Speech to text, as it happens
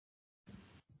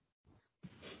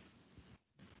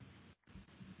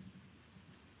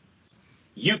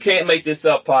You Can't Make This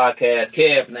Up podcast,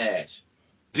 Kev Nash.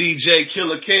 DJ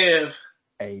Killer Kev.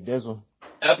 Hey, Dizzle.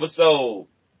 Episode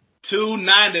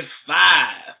 295.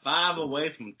 5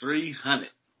 away from 300.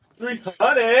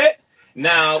 300.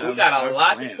 Now, we got a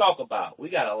lot to talk about. We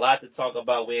ain't got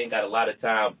a lot of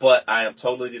time, but I am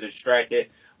totally distracted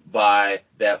by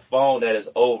that phone that is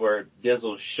over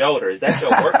Dizzle's shoulder. Is that your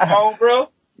work phone, bro?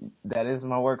 That is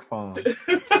my work phone.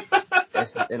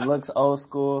 It looks old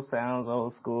school, sounds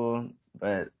old school,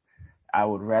 but I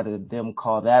would rather them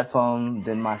call that phone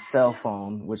than my cell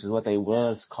phone, which is what they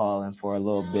was calling for a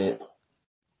little bit.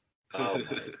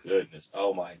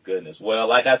 Oh my goodness. Well,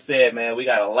 like I said, man, we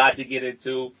got a lot to get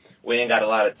into. We ain't got a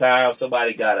lot of time.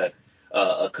 Somebody got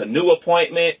a canoe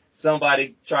appointment.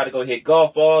 Somebody trying to go hit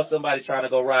golf balls. Somebody trying to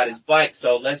go ride his bike.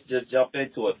 So let's just jump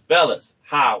into it. Fellas,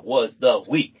 how was the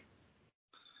week?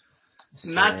 It's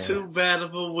not too bad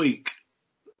of a week.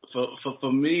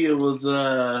 For me, it was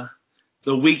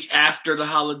the week after the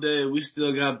holiday. We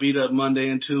still got beat up Monday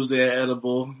and Tuesday at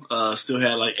Edible. Still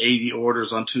had like 80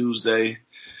 orders on Tuesday.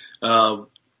 But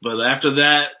after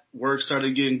that, work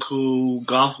started getting cool.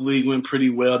 Golf league went pretty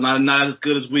well. Not as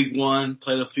good as week one.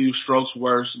 Played a few strokes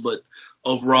worse, but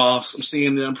overall, I'm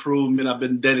seeing the improvement. I've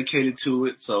been dedicated to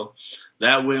it, so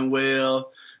that went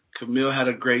well. Camille had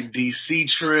a great DC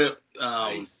trip.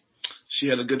 Nice. She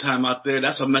had a good time out there.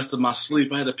 That's what messed up my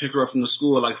sleep. I had to pick her up from the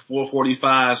school at like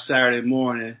 4:45 Saturday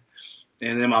morning.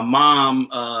 And then my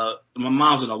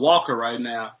mom's in a walker right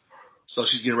now, so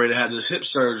she's getting ready to have this hip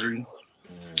surgery.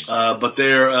 But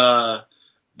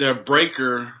their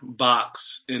breaker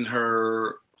box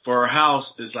for her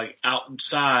house is like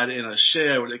outside in a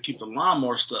shed where they keep the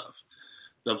lawnmower stuff.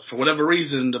 For whatever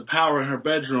reason, the power in her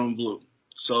bedroom blew.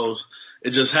 So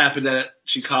it just happened that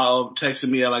she texted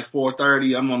me at like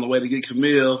 4:30. I'm on the way to get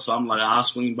Camille, so I'm like, I'll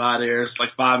swing by there. It's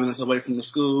like 5 minutes away from the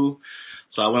school.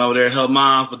 So I went over there to help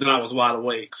Mom, but then I was wide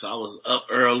awake. So I was up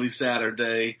early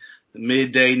Saturday. The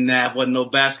midday nap, wasn't no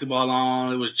basketball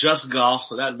on. It was just golf,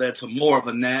 so that led to more of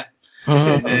a nap.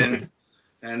 and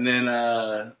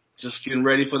then just getting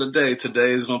ready for the day.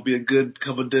 Today is going to be a good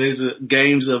couple of days of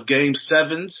games of Game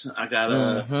 7s. I got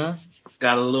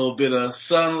a little bit of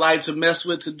sunlight to mess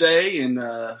with today and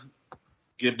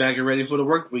get back and ready for the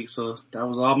work week. So that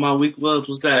was all my week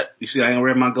was that. You see, I ain't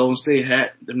wearing my Golden State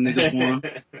hat. Them niggas won.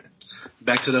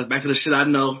 Back to the shit I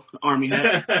know, Army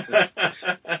hat.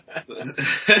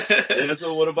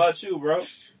 So what about you, bro?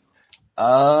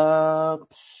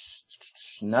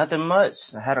 Nothing much.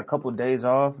 I had a couple of days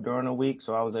off during the week,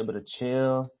 so I was able to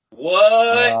chill.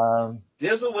 What?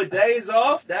 Dizzle with days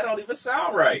off? That don't even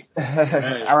sound right.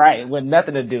 All right, with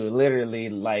nothing to do, literally,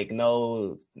 like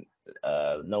no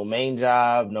main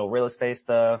job, no real estate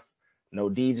stuff,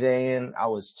 no DJing. I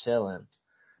was chilling.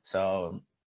 So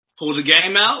pull the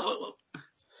game out.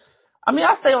 I mean,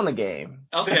 I stay on the game.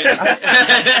 Okay.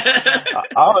 I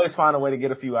always find a way to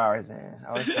get a few hours in. I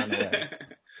always find a way.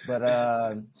 But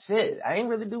shit, I ain't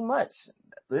really do much.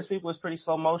 This week was pretty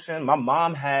slow motion. My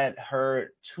mom had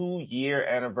her 2-year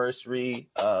anniversary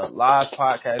live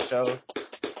podcast show.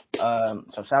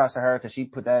 So shout out to her because she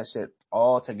put that shit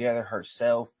all together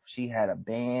herself. She had a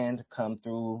band come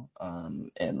through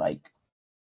and like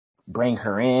bring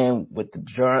her in with the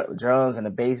drums and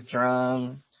the bass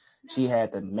drum. She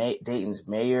had the Dayton's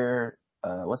mayor,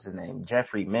 what's his name,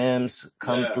 Jeffrey Mims,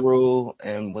 come through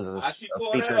and was a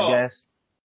featured guest.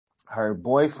 Her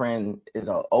boyfriend is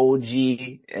an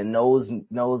OG and knows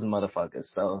motherfuckers.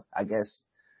 So I guess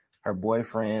her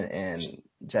boyfriend and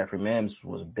Jeffrey Mims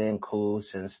was been cool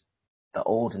since the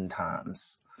olden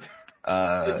times.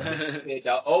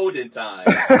 The olden times.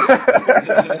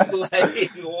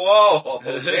 Like, whoa.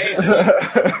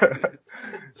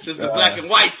 Since the black and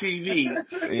white TV.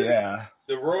 Yeah.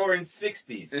 The roaring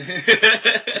 60s.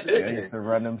 They used to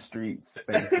run them streets.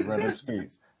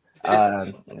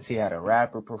 She had a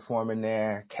rapper performing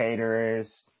there,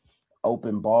 caterers,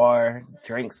 open bar,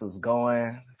 drinks was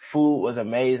going, food was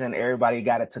amazing. Everybody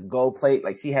got a to-go plate.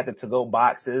 Like she had the to-go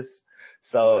boxes.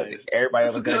 So nice.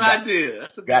 Everybody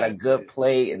That's got a good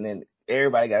plate, and then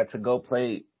everybody got a to-go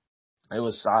plate. It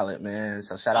was solid, man.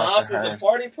 So shout out to her. Is a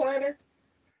party planner?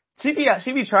 She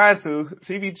be trying to.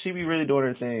 She be really doing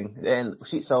her thing. And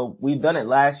so we've done it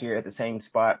last year at the same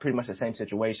spot, pretty much the same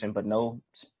situation, but no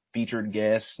featured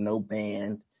guests, no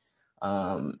band.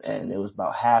 And it was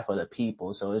about half of the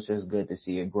people. So it's just good to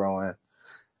see it growing.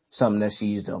 Something that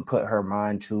she's put her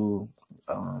mind to,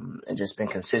 and just been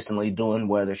consistently doing,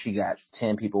 whether she got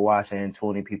 10 people watching,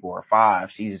 20 people or 5,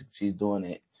 she's doing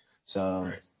it.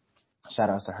 So shout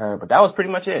outs to her. But that was pretty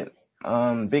much it.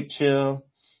 Big chill.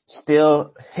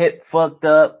 Still hip fucked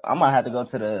up. I might have to go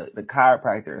to the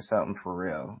chiropractor or something for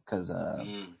real. Cause,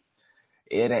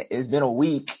 it's been a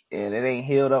week and it ain't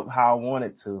healed up how I want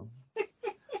it to.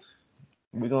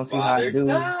 We're gonna see how I do.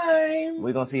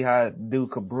 We're gonna see how I do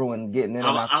Cabruin getting in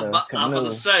and out the canoe. I was about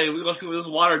to say, we're gonna see what this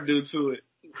water do to it.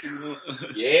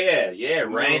 Yeah.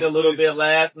 Rained a little bit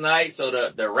last night, so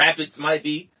the rapids might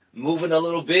be moving a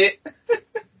little bit.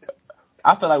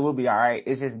 I feel like we'll be all right.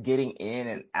 It's just getting in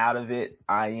and out of it.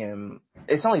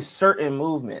 It's only certain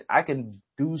movement. I can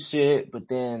do shit, but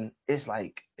then it's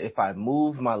like if I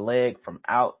move my leg from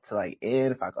out to like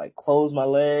in, if I like close my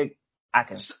leg, I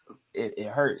can. It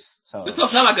hurts. So this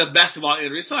don't sound like a basketball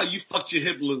injury. It sounds like you fucked your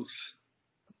hip loose.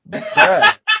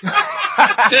 Bruh.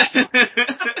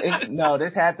 No,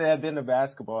 this had to have been a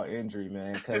basketball injury,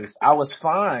 man, because I was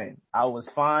fine, and I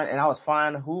was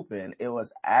fine hooping. It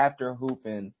was after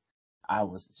hooping, I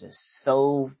was just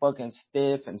so fucking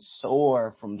stiff and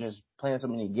sore from just playing so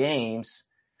many games.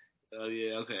 Oh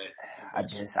yeah, okay.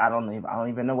 I don't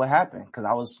even know what happened, because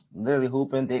I was literally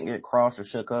hooping, didn't get crossed or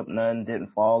shook up, nothing, didn't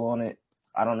fall on it.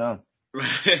 I don't know.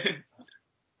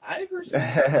 I agree.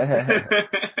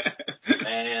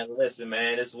 Man, listen,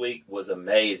 man, this week was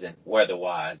amazing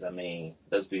weather-wise. I mean,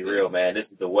 let's be real, man.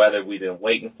 This is the weather we've been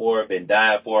waiting for, been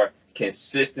dying for,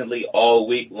 consistently all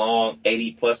week long,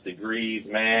 80-plus degrees,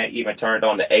 man. Even turned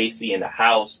on the AC in the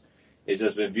house. It's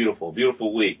just been beautiful,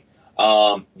 beautiful week.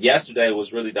 Yesterday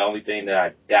was really the only thing that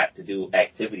I got to do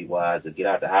activity-wise to get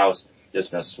out the house.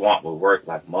 Just been swamped with work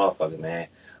like a motherfucker, man.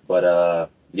 But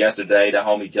yesterday, the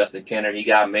homie Justin Kenner, he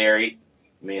got married.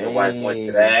 Me and the wife went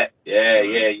to that.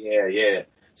 Yeah.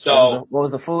 So what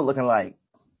was the food looking like?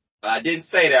 I didn't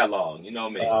stay that long, you know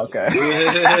me. Oh, okay.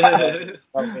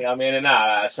 I'm in and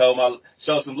out. I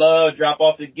show some love, drop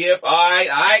off the gift. All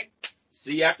right.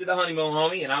 See you after the honeymoon,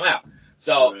 homie, and I'm out.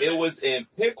 So it was in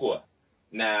Piqua.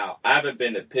 Now, I haven't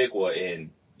been to Piqua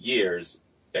in years,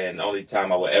 and the only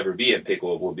time I will ever be in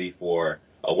Piqua will be for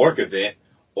a work event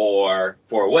or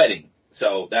for a wedding.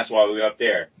 So that's why we were up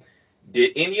there.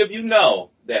 Did any of you know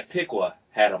that Piqua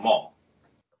had a mall?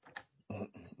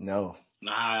 No.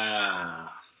 Nah.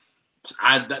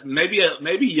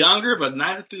 Maybe younger, but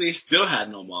not that they still had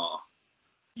no mall.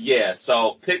 Yeah,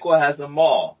 so Piqua has a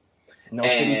mall. No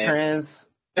City Trends.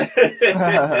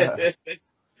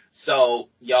 So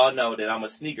y'all know that I'm a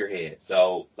sneakerhead.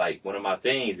 So like one of my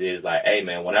things is like, hey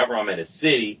man, whenever I'm in a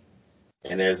city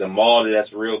and there's a mall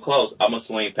that's real close, I'm gonna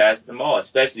swing past the mall,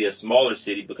 especially a smaller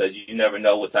city, because you never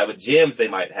know what type of gems they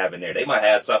might have in there. They might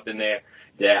have something there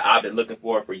that I've been looking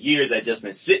for years that just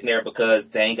been sitting there because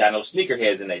they ain't got no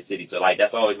sneakerheads in their city. So like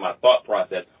that's always my thought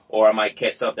process. Or I might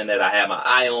catch something that I have my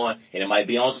eye on and it might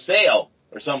be on sale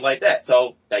or something like that.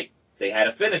 So like they had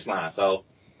a finish line. So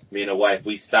me and the wife,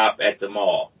 we stop at the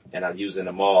mall, and I'm using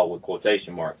the mall with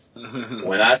quotation marks.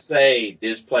 When I say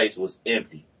this place was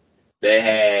empty, they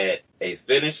had a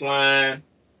finish line,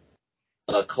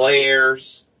 a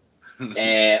Claire's,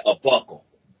 and a Buckle.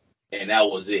 And that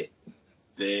was it.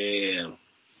 Damn.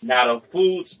 Not a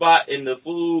food spot in the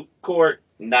food court,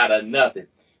 not a nothing.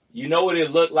 You know what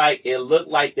it looked like? It looked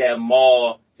like that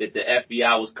mall that the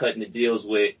FBI was cutting the deals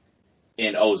with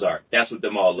in Ozark. That's what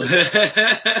the mall looked like.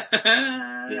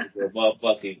 The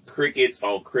motherfucking crickets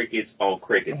on crickets on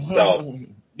crickets. So,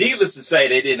 needless to say,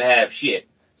 they didn't have shit.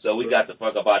 So we got the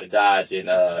fuck up out of Dodge and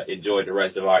enjoyed the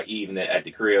rest of our evening at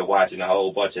the crib watching a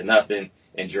whole bunch of nothing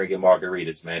and drinking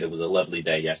margaritas, man. It was a lovely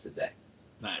day yesterday.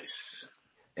 Nice.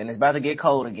 And it's about to get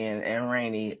cold again and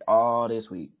rainy all this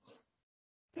week.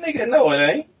 Nigga, no it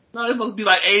ain't. No, it's supposed to be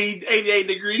like 88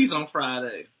 degrees on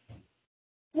Friday.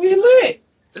 We lit.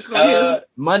 It's gonna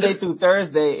Monday through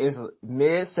Thursday is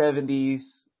mid-70s.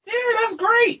 Yeah, that's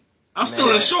great. I'm still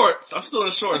in shorts,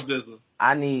 Dizzle.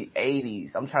 I need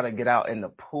 80s. I'm trying to get out in the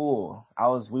pool.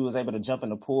 We was able to jump in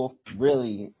the pool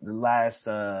really the last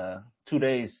 2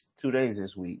 days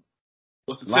this week.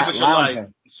 What's the temperature like?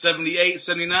 78,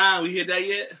 79? We hit that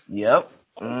yet? Yep.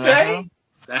 Okay. Mm-hmm.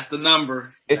 That's the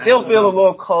number. It still feels a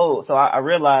little cold, so I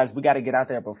realized we got to get out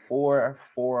there before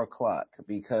 4 o'clock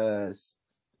because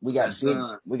we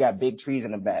got big trees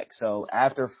in the back. So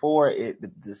after 4,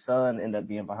 the sun ended up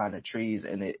being behind the trees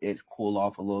and it cooled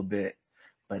off a little bit.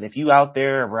 But if you out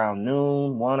there around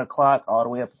noon, 1 o'clock, all the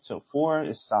way up until 4,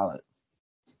 it's solid.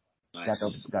 Nice.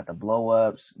 Got the blow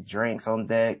ups, drinks on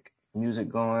deck, music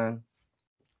going.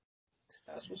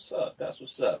 That's what's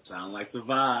up. Sound like the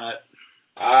vibe.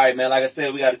 All right, man. Like I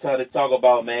said, we got a ton to talk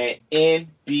about, man.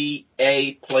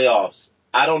 NBA playoffs.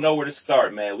 I don't know where to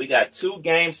start, man. We got 2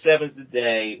 Game 7s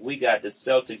today. We got the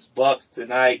Celtics Bucks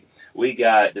tonight. We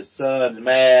got the Suns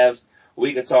Mavs.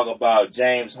 We could talk about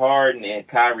James Harden and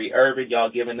Kyrie Irving,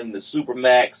 y'all giving them the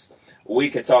supermax.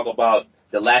 We could talk about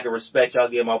the lack of respect y'all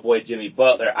give my boy Jimmy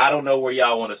Butler. I don't know where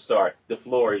y'all want to start. The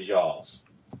floor is y'all's.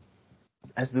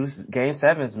 Let's do game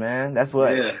sevens, man. That's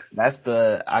what. Yeah. That's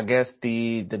I guess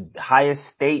the highest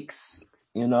stakes,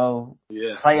 Yeah.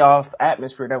 playoff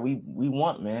atmosphere that we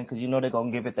want, man. Because they're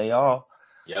gonna give it they all.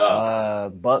 Yeah.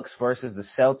 Bucks versus the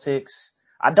Celtics.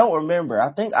 I don't remember.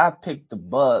 I think I picked the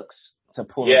Bucks to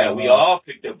pull. Yeah, we all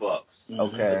picked the Bucks.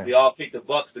 Okay. We all picked the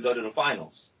Bucks to go to the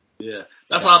finals. Yeah,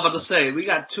 that's all I'm about to say. We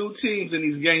got two teams in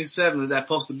these game sevens that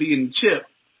supposed to be in the chip,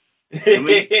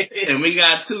 and we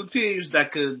got two teams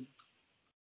that could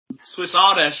switch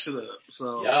all that shit up.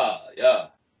 So yeah.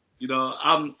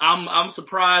 I'm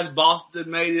surprised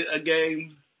Boston made it a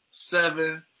game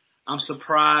 7. I'm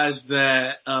surprised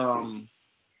that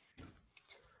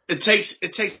it takes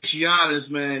Giannis,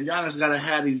 man. Giannis got to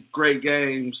have these great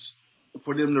games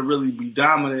for them to really be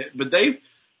dominant. But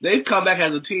they've come back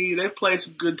as a team. They played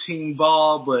some good team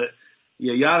ball, but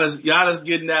yeah, Giannis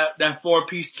getting that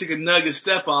 4-piece chicken nugget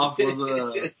step off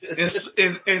was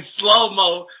in slow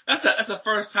mo. That's the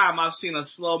first time I've seen a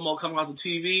slow mo coming off the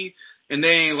TV, and they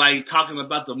ain't like talking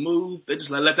about the move. They just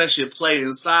let that shit play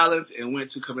in silence and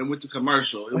went to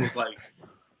commercial. It was like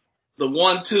the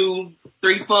 1, 2,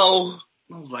 3, 4.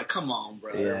 I was like, come on,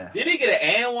 bro. Yeah. Did he get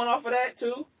an and one off of that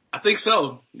too? I think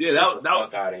so. Yeah, that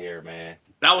fuck out of here, man.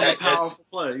 That was a powerful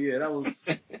play. Yeah, that was.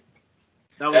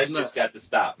 That's just got to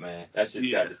stop, man. That's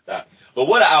just got to stop. But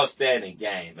what an outstanding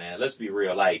game, man. Let's be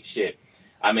real. Like, shit.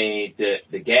 I mean,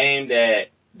 the game that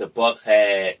the Bucks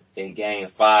had in Game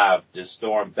 5 to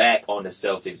storm back on the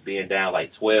Celtics being down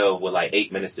like 12 with like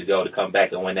 8 minutes to go to come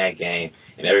back and win that game.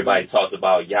 And everybody talks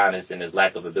about Giannis and his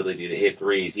lack of ability to hit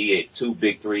threes. He hit 2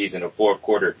 big threes in the fourth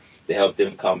quarter to help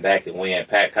them come back and win.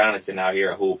 Pat Connaughton out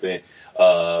here hooping.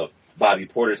 Bobby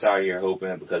Porter's out here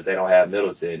hooping because they don't have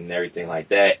Middleton and everything like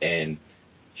that. And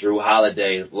Drew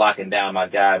Holiday locking down my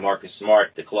guy Marcus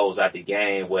Smart to close out the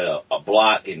game with a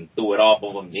block and threw it off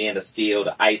of him, then a steal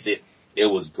to ice it. It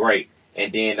was great.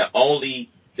 And then the only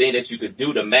thing that you could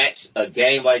do to match a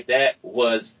game like that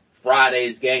was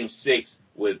Friday's Game 6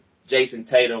 with Jason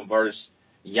Tatum versus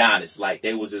Giannis. Like,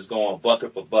 they was just going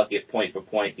bucket for bucket, point for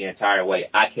point the entire way.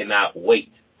 I cannot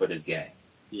wait for this game.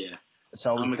 Yeah.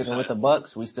 So we sticking with the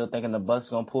Bucks? We still thinking the Bucks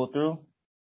gonna pull through?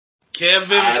 Kevin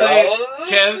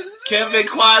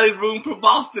quietly rooting for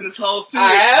Boston this whole series.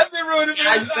 I have been rooting for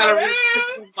Boston. You gotta root for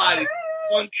somebody.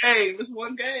 It's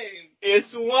one game.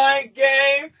 It's one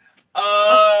game.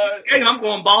 I'm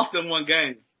going Boston one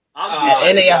game.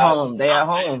 And they at home. They at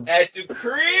home. At the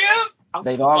crib.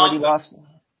 They've already lost.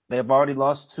 They've already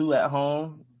lost 2 at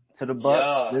home to the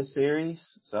Bucks this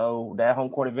series. So that home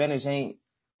court advantage ain't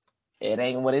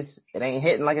hitting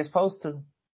like it's supposed to.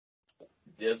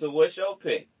 Just what's your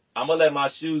pick? I'm gonna let my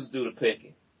shoes do the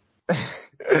picking.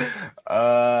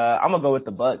 I'm gonna go with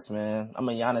the Bucks, man. I'm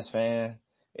a Giannis fan.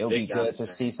 It'll be good to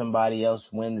see somebody else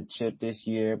win the chip this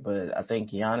year, but I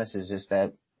think Giannis is just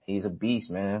he's a beast,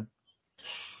 man.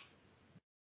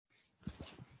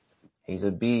 He's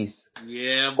a beast.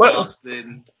 Yeah,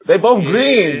 Boston. They both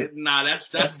green. Nah, that's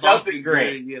Boston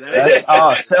green. Yeah,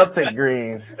 that's Celtic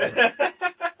green.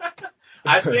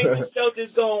 I think the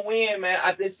Celtics gonna win, man.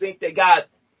 I just think they got.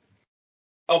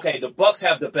 Okay, the Bucks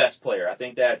have the best player. I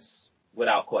think that's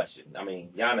without question. I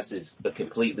mean, Giannis is a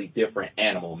completely different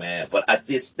animal, man. But I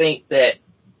just think that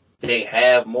they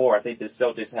have more. I think the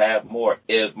Celtics have more.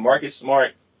 If Marcus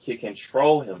Smart can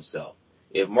control himself,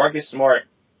 if Marcus Smart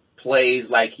plays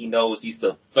like he knows he's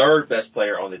the 3rd best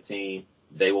player on the team,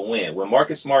 they will win. When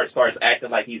Marcus Smart starts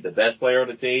acting like he's the best player on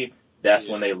the team, that's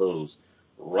when they lose.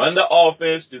 Run the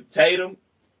offense through Tatum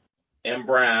and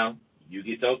Brown. You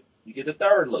get the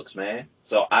 3rd looks, man.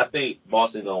 So I think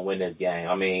Boston's gonna win this game.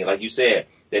 I mean, like you said,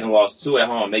 they done lost 2 at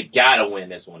home. They gotta win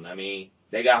this one. I mean,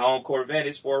 they got home court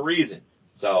advantage for a reason.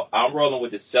 So I'm rolling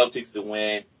with the Celtics to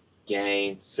win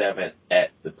Game 7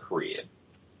 at the crib.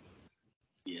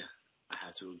 Yeah, I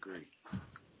have to agree.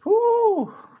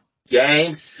 Woo!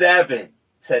 Game 7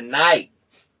 tonight.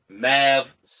 Mav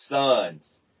Suns.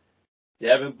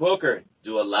 Devin Booker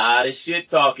do a lot of shit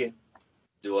talking.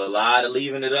 Do a lot of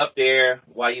leaving it up there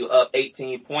while you up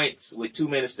 18 points with 2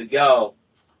 minutes to go.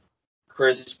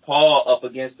 Chris Paul up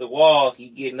against the wall. He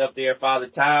getting up there father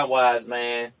time-wise,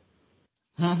 man.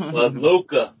 But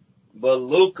Luka.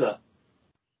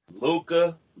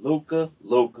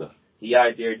 He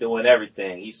out there doing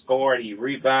everything. He scored, he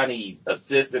rebounded, he's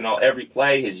assisting on every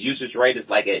play. His usage rate is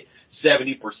like at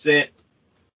 70%.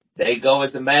 They go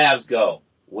as the Mavs go.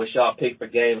 What's y'all pick for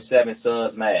Game 7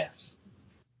 Suns Mavs?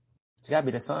 It's gotta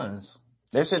be the Suns.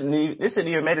 They shouldn't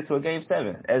even made it to a game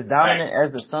 7. As dominant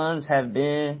as the Suns have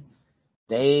been,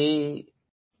 they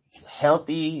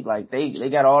healthy, like they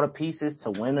got all the pieces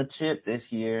to win a chip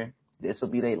this year. This will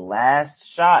be their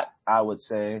last shot, I would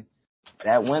say.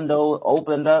 That window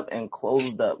opened up and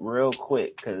closed up real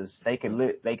quick because they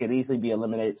could easily be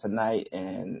eliminated tonight,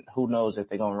 and who knows if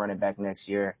they're gonna run it back next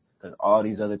year because all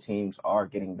these other teams are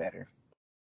getting better.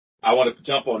 I want to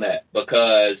jump on that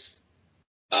because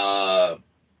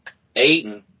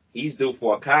Ayton, he's due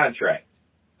for a contract.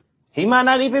 He might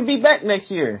not even be back next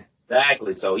year.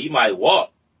 Exactly. So he might walk.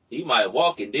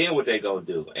 And then what they gonna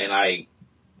do? And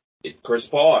Chris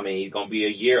Paul, I mean, he's gonna be a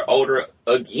year older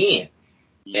again.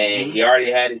 And he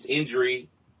already had his injury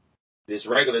this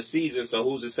regular season, so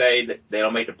who's to say that they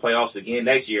don't make the playoffs again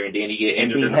next year and then he get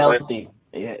injured in the healthy.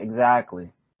 Yeah,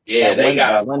 exactly. Yeah,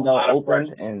 that window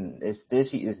opened, and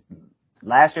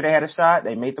last year they had a shot.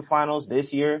 They made the finals.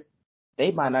 This year,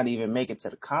 they might not even make it to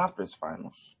the conference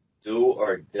finals. Do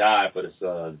or die for the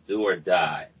Suns. Do or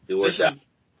die. This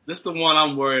is the one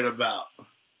I'm worried about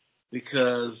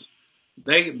because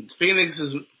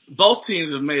both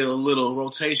teams have made a little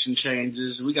rotation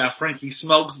changes. We got Frankie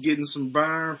Smokes getting some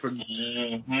burn for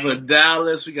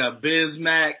Dallas. We got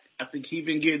Bismack. I think he's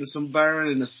been getting some burn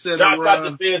in the center. Shouts out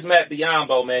to Bismack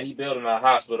Biyombo, man. He building a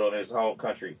hospital in his home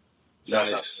country.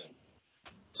 Nice.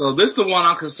 So this is the one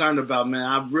I'm concerned about, man.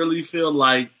 I really feel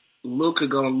like Luka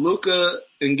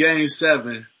in Game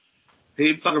 7,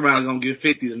 he fucking around gonna get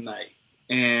 50 tonight,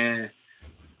 and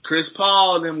Chris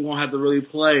Paul and them gonna have to really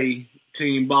play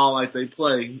team ball like they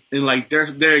play, and like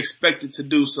they're expected to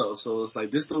do so. So it's like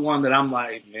this is the one that I'm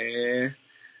like, man,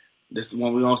 this is the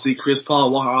one we're gonna see Chris Paul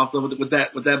walk off with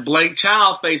that blank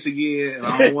child face again, and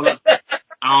I don't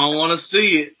wanna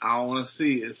see it.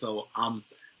 So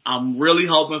I'm really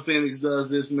hoping Phoenix does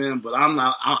this, man, but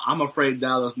I'm afraid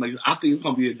Dallas makes it. I think it's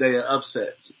gonna be a day of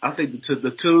upsets. I think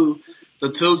the two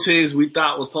teams we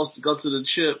thought was supposed to go to the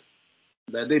chip,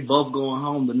 that they both going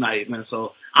home tonight, man.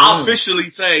 So I'll officially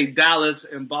say Dallas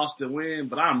and Boston win,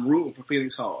 but I'm rooting for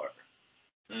Phoenix hard.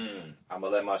 I'm gonna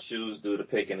let my shoes do the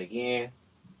picking again.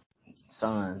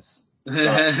 Suns.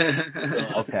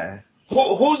 Okay.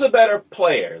 Who's a better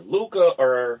player, Luka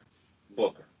or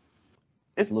Booker?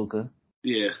 It's Luka.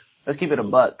 Yeah. Let's keep it a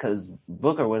buck because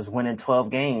Booker was winning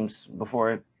 12 games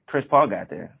before Chris Paul got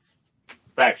there.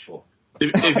 Factual.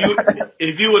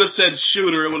 If you would have said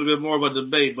shooter, it would have been more of a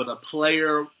debate. But a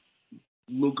player,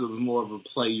 Luka was more of a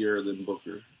player than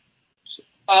Booker. So.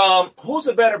 Who's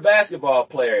a better basketball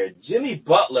player, Jimmy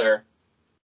Butler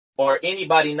or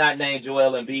anybody not named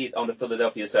Joel Embiid on the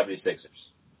Philadelphia 76ers?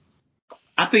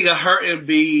 I think a hurt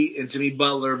Embiid and Jimmy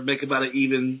Butler make about an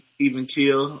even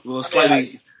kill. Well,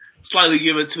 slightly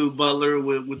give it to Butler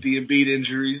with the Embiid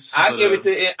injuries. I give it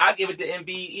to Embiid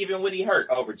even when he hurt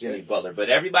over Jimmy Butler. But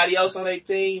everybody else on their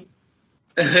team,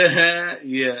 yeah.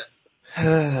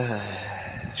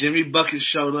 Jimmy Bucket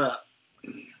showed up.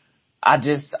 I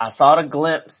saw the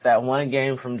glimpse that one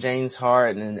game from James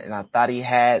Harden, and I thought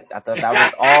that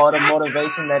was all the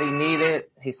motivation that he needed.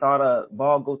 He saw the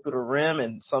ball go through the rim,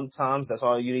 and sometimes that's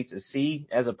all you need to see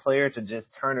as a player to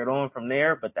just turn it on from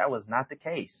there. But that was not the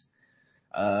case.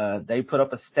 They put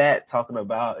up a stat talking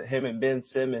about him and Ben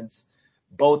Simmons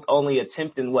both only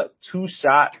attempting 2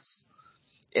 shots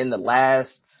in the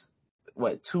last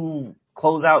 2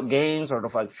 closeout games, or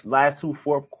the last 2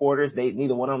 fourth quarters.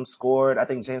 Neither one of them scored. I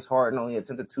think James Harden only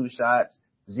attempted 2 shots,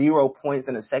 0 points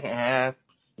in the second half.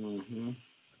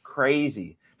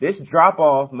 Crazy. This drop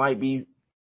off might be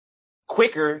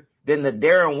quicker than the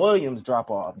Darren Williams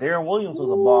drop off. Darren Williams was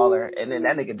a baller, and then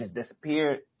that nigga just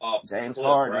disappeared. James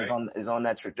Harden is on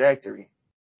that trajectory.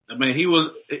 I mean, he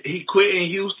quit in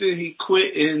Houston. He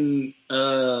quit in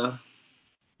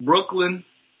Brooklyn,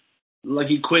 like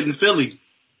he quit in Philly.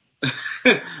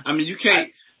 I mean, you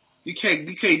can't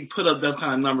put up that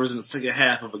kind of numbers in the second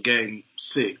half of a game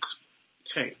 6. You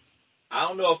can't. I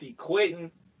don't know if he quitting.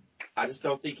 I just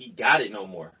don't think he got it no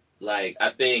more. Like,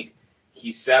 I think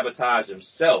he sabotaged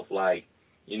himself,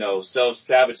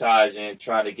 self-sabotaging,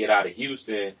 trying to get out of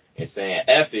Houston and saying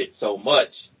F it so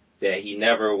much that he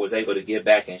never was able to get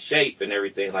back in shape and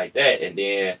everything like that. And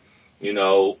then,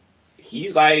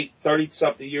 he's like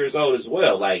 30-something years old as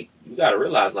well. Like, you got to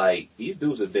realize, these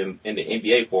dudes have been in the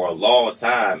NBA for a long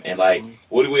time. And,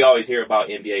 what do we always hear about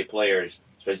NBA players,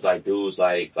 especially dudes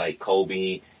like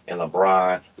Kobe and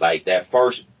LeBron, that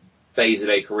first phase of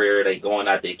their career, they going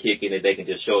out there kicking it, they can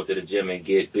just show up to the gym and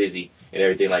get busy and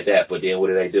everything like that. But then what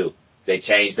do? They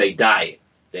change their diet.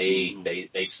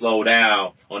 They slow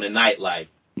down on the nightlife.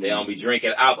 They don't be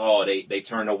drinking alcohol. They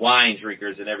turn to wine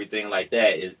drinkers and everything like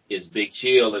that. Is big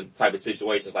chill and type of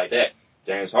situations like that.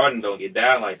 James Harden don't get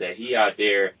down like that. He out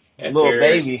there at Little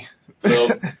baby.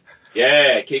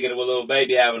 Yeah, kicking it with little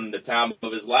baby, having the time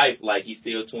of his life, like he's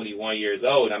still 21 years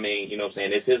old. I mean, you know what I'm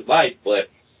saying? It's his life, but,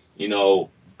 you know,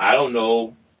 I don't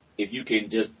know if you can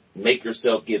just make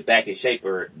yourself get back in shape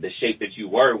or the shape that you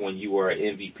were when you were an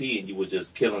MVP and you was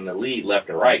just killing the league left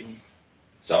or right.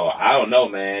 So I don't know,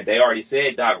 man. They already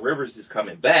said Doc Rivers is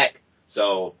coming back.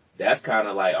 So that's kind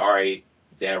of like, all right,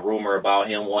 that rumor about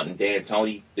him wanting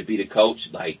D'Antoni to be the coach,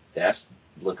 like that's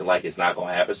looking like it's not going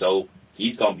to happen. So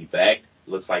he's going to be back.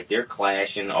 Looks like they're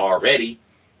clashing already.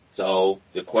 So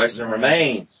the question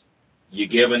remains, you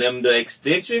giving them the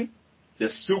extension, the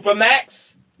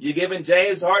Supermax? You giving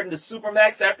James Harden the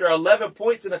Supermax after 11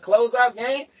 points in a closeout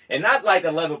game? And not like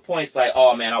 11 points like,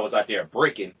 oh man, I was out there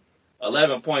bricking.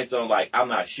 11 points on like, I'm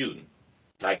not shooting.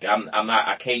 Like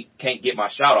I can't get my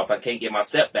shot off. I can't get my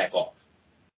step back off.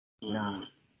 Nah,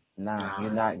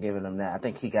 you're not giving him that. I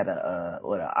think he got a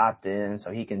opt-in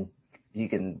so he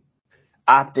can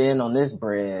opt in on this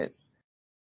bread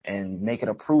and make it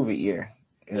a prove it year.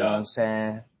 You know what I'm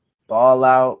saying? Ball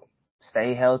out,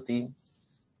 stay healthy,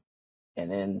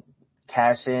 and then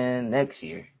cash in next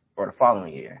year or the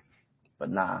following year.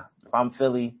 But nah, if I'm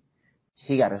Philly,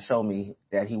 he got to show me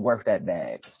that he worked that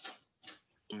bag.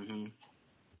 Mm-hmm.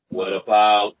 What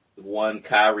about one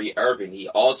Kyrie Irving? He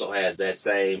also has that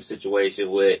same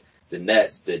situation with the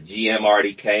Nets. The GM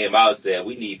already came out and said,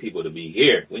 we need people to be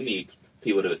here. We need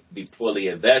people to be fully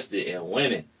invested in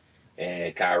winning.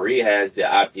 And Kyrie has the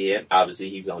opt-in. Obviously,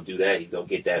 he's going to do that. He's going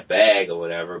to get that bag or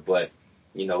whatever. But,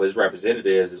 you know, his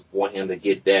representatives want him to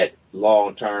get that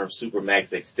long-term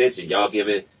Supermax extension. Y'all give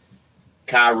it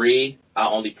Kyrie, I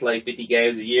only play 50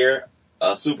 games a year,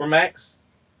 Supermax?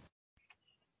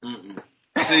 Mm-mm.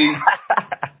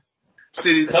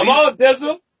 Come on,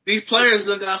 Dizzle. These players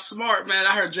done got smart, man.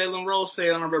 I heard Jalen Rose say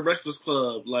it on the Breakfast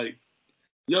Club, like,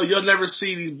 you'll never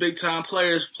see these big-time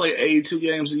players play 82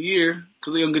 games a year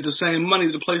because they're going to get the same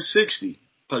money to play 60,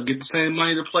 but get the same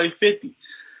money to play 50.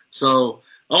 So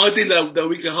the only thing that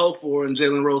we can hope for, and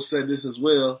Jalen Rose said this as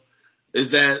well,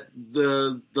 is that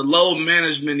the load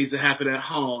management needs to happen at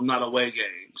home, not away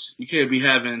games. You can't be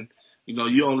having,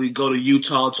 you only go to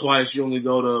Utah twice, you only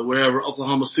go to wherever,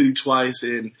 Oklahoma City twice,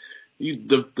 and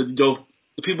the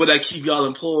people that keep y'all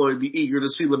employed be eager to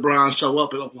see LeBron show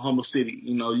up in Oklahoma City.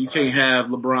 You can't have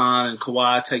LeBron and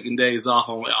Kawhi taking days off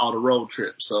on all the road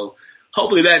trips. So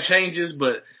hopefully that changes,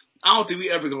 but I don't think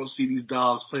we ever going to see these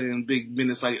dogs playing big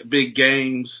minutes, like big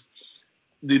games,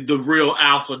 the real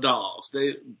alpha dogs.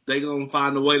 They going to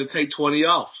find a way to take 20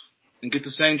 off and get the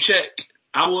same check.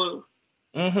 I would.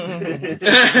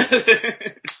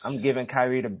 I'm giving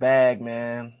Kyrie the bag,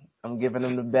 man. I'm giving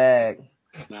him the bag.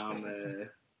 Nah, man.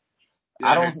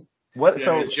 I don't. What? Yeah,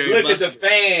 so look at the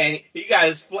fan. He got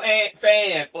his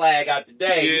fan flag out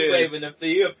today. Yeah. He waving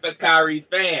he a Kyrie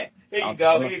fan. Here you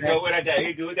go. Here you go. What I got?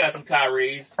 We got some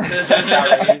Kyries.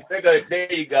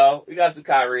 There you go. We got some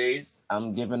Kyries.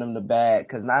 I'm giving him the bag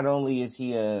because not only is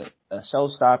he a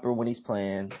showstopper when he's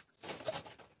playing,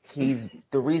 he's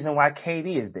the reason why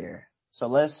KD is there. So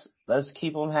let's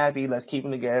keep him happy. Let's keep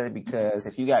him together because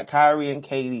if you got Kyrie and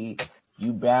KD,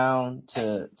 you bound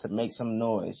to make some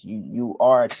noise. You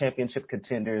are a championship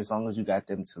contender as long as you got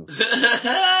them two.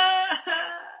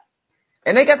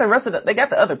 And they got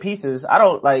the other pieces. I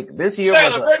don't like this year.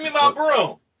 Taylor, bring me my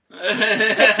broom.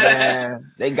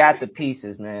 Man, they got the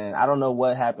pieces, man. I don't know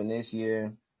what happened this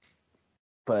year,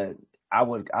 but I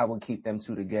would keep them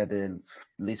two together at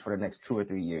least for the next 2 or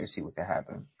 3 years. See what can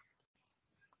happen.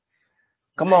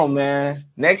 Come on, man.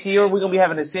 Next year, we're going to be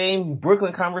having the same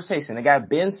Brooklyn conversation. They got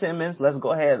Ben Simmons. Let's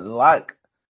go ahead and lock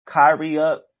Kyrie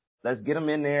up. Let's get him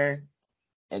in there.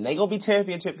 And they're going to be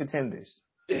championship contenders.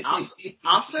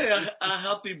 I'll say a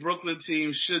healthy Brooklyn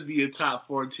team should be a top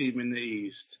 4 team in the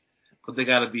East. But they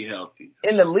got to be healthy.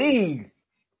 In the league.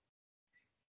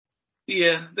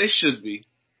 Yeah, they should be.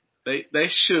 They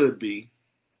should be.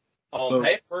 On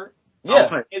paper.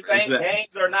 Yeah.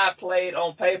 Games are not played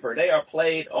on paper. They are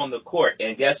played on the court.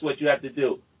 And guess what you have to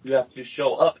do? You have to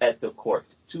show up at the court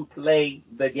to play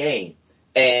the game.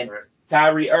 And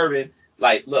Kyrie Irving,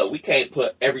 look, we can't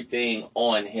put everything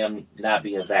on him not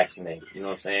being vaccinated. You know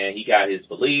what I'm saying? He got his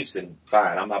beliefs and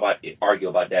fine. I'm not about to argue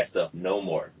about that stuff no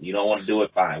more. You don't want to do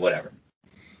it, fine, whatever.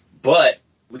 But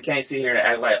we can't sit here and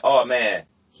act like, oh man,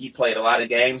 he played a lot of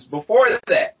games before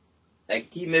that. Like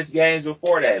he missed games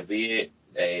before that, be it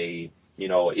a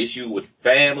issue with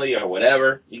family or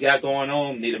whatever you got going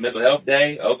on, need a mental health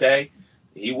day, okay.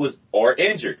 He was or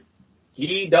injured.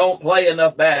 He don't play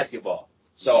enough basketball.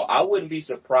 So I wouldn't be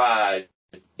surprised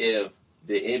if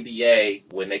the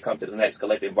NBA, when they come to the next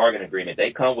collective bargaining agreement,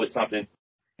 they come with something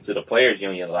to the players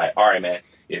union, like, all right, man,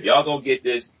 if y'all gonna get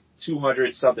this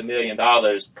 $200-something million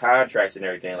contracts and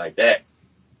everything like that,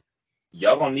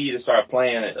 y'all gonna need to start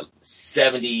playing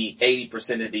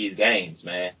 70-80% of these games,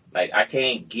 man. Like, I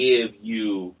can't give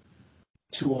you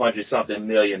 $200-something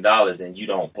million and you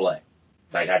don't play.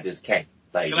 Like, I just can't.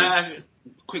 Like, can I ask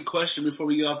you a quick question before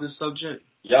we get off this subject?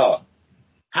 Y'all.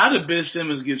 How did Ben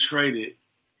Simmons get traded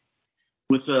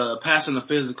with passing the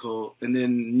physical and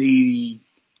then need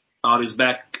all this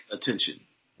back attention?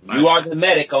 Like, you are the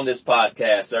medic on this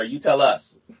podcast, sir. You tell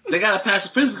us. They got to pass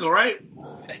the physical, right?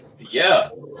 Yeah.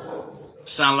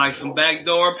 Sound like some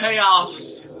backdoor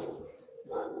payoffs.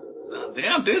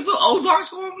 Damn, there's an Ozarks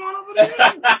going on over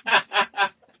there.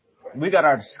 We got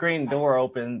our screen door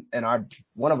open, and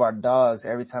one of our dogs,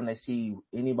 every time they see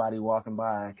anybody walking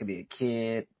by, it could be a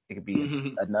kid, it could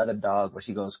be another dog, but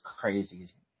she goes crazy.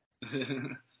 Y'all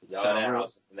in the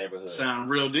neighborhood. Sound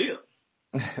real deal.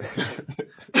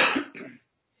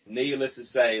 Needless to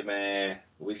say, man,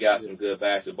 we got some good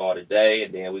basketball today,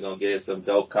 and then we're going to get some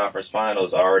dope conference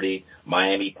finals already.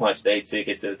 Miami punched their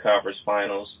ticket to the conference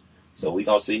finals. So we're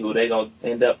going to see who they going to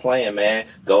end up playing, man.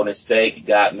 Golden State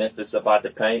got Memphis about to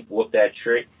paint, whoop that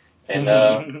trick. And,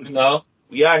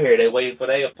 we out here. They waiting for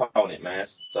their opponent, man.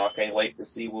 So I can't wait to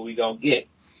see what we going to get.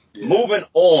 Yeah. Moving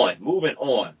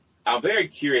on. I'm very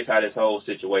curious how this whole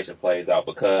situation plays out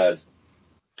because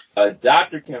a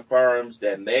doctor confirms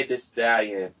that Meg Thee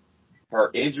Stallion, her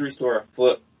injuries to her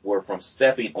foot were from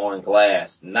stepping on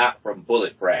glass, not from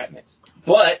bullet fragments.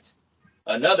 But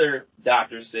another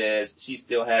doctor says she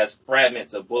still has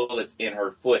fragments of bullets in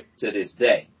her foot to this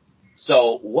day.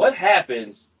 So what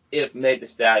happens if Meg Thee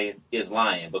Stallion is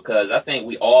lying? Because I think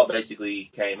we all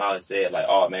basically came out and said, like,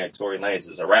 oh, man, Tory Lanez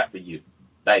is a rap for you.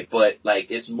 But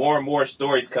it's more and more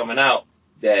stories coming out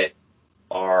that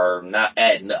are not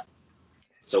adding up.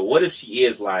 So what if she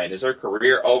is lying? Is her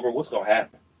career over? What's going to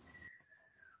happen?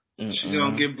 She's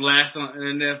going to get blasted on the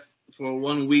internet for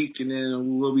 1 week, and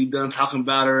then we'll be done talking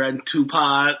about her in 2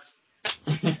 pods.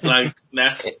 Like,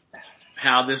 that's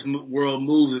how this world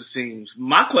moves, it seems.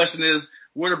 My question is,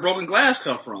 where did broken glass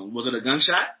come from? Was it a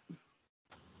gunshot?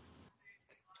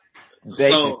 Basically.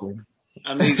 So,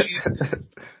 I mean,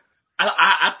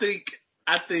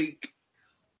 I think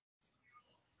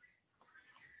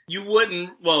you wouldn't,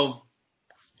 well,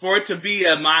 for it to be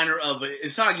a minor of it,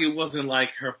 it's not like it wasn't like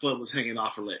her foot was hanging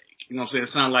off her leg. You know what I'm saying?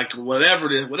 It's not like whatever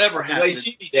happened. The way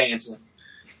she be dancing.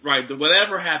 Right.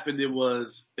 Whatever happened, it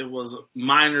was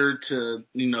minor to,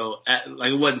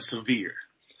 like it wasn't severe.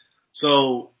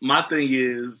 So my thing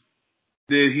is,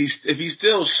 if he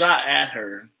still shot at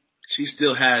her, she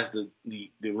still has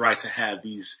the right to have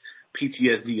these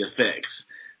PTSD effects.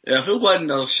 If it wasn't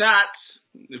those shots,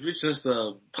 if it's just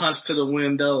a punch to the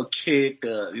window, a kick,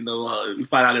 you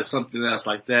find out it's something else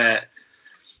like that,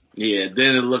 yeah,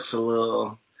 then it looks a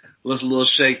little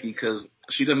shaky because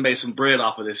she done made some bread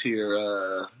off of this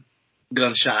here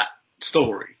gunshot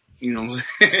story. You know what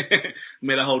I'm saying?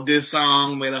 Made a whole diss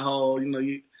song, made a whole,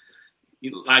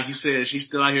 like you said, she's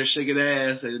still out here shaking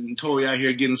ass and Tory out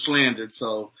here getting slandered.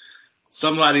 So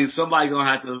somebody gonna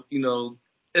have to,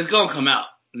 it's gonna come out.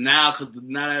 Now, because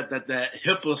now that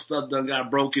HIPAA stuff done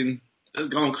got broken, it's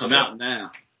going to come out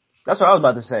now. That's what I was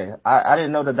about to say. I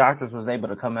didn't know the doctors was able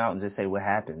to come out and just say what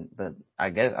happened, but I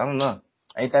guess, I don't know.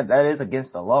 Ain't that is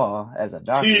against the law as a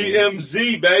doctor.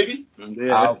 TMZ, baby.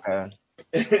 Yeah. Okay.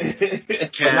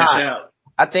 Cash out.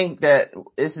 I think that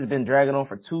this has been dragging on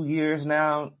for 2 years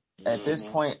now. At this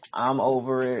point, I'm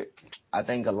over it. I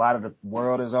think a lot of the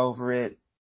world is over it.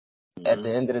 At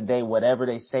the end of the day, whatever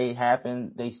they say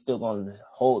happened, they still going to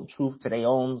hold truth to their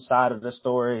own side of the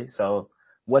story. So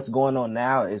what's going on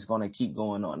now is going to keep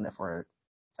going on for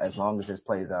as long as this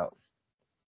plays out.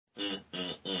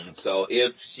 So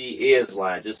if she is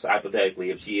lying, just hypothetically,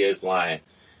 if she is lying,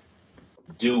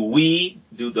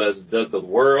 does the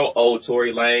world owe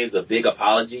Tory Lanez a big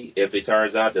apology if it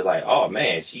turns out that, like, oh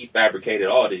man, she fabricated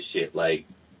all this shit? Like,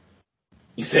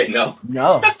 you say no?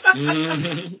 No.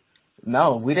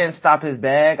 No, we didn't stop his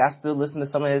bag. I still listen to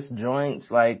some of his joints.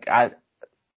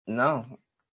 No.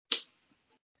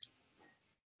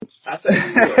 I say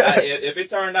if it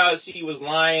turned out she was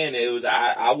lying,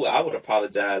 I would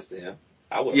apologize to him.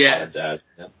 I would apologize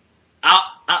to him.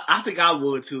 I think I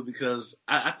would too, because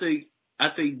I think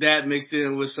that mixed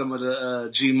in with some of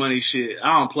the G Money shit.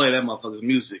 I don't play that motherfucker's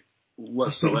music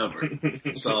whatsoever.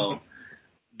 So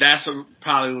that's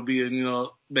probably would be,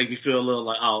 make me feel a little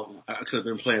like, oh, I could have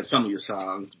been playing some of your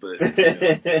songs, but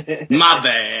my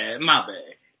bad.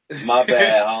 My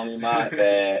bad, homie, my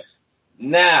bad.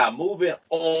 Now, moving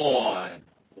on.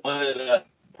 One of the,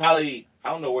 probably, I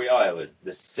don't know where y'all at with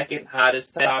the second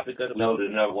hottest topic of the week. No, the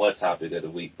number one topic of the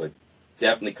week, but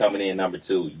definitely coming in number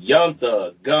 2. Young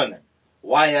Thug, Gunna,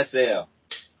 YSL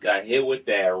got hit with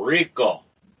that RICO.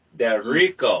 That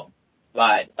RICO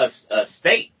by a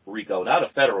state RICO, not a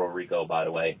federal RICO, by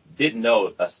the way. Didn't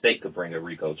know a state could bring a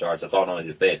RICO charge. I thought only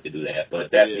the feds could do that,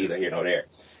 but that's neither here nor there.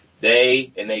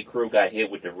 They and their crew got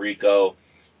hit with the RICO,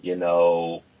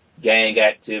 gang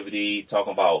activity,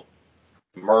 talking about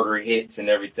murder hits and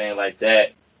everything like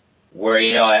that. Where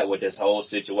y'all at with this whole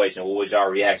situation? What was y'all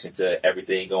reaction to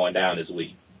everything going down this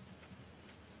week?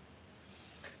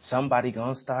 Somebody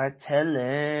gonna start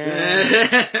telling.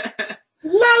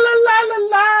 La la la la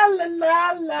la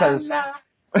la la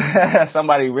la.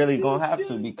 Somebody really gonna have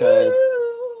to, because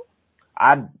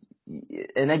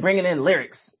and they bringing in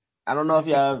lyrics. I don't know if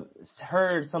y'all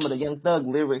heard some of the Young Thug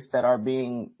lyrics that are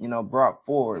being, brought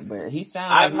forward, but he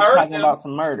sounds like he's talking about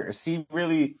some murders. He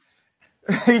really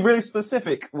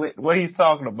specific with what he's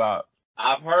talking about.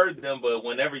 I've heard them, but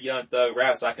whenever Young Thug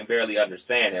raps, I can barely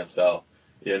understand him. So,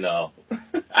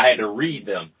 I had to read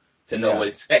them to know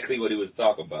exactly what he was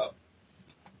talking about.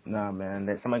 Nah, man,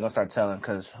 somebody gonna start telling,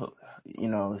 because,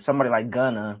 somebody like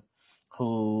Gunna,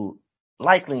 who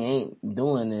likely ain't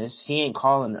doing this, he ain't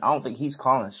calling, I don't think he's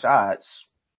calling shots.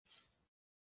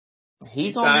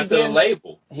 He signed to the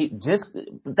label.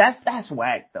 That's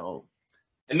whack, though.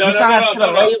 No.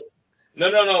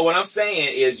 What I'm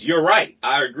saying is, you're right.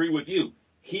 I agree with you.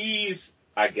 He's,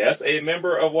 I guess, a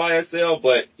member of YSL,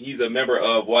 but he's a member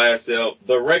of YSL,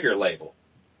 the record label.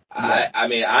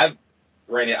 Yeah.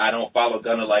 Granted, I don't follow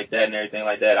Gunna like that and everything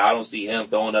like that. I don't see him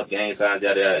throwing up gang signs,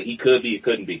 yada, yada. He could be, he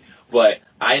couldn't be. But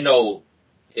I know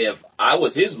if I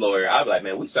was his lawyer, I'd be like,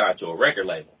 man, we signed to a record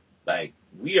label. Like,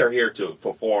 we are here to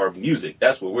perform music.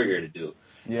 That's what we're here to do.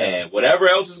 Yeah. And whatever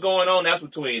else is going on, that's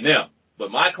between them. But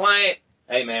my client,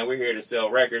 hey, man, we're here to sell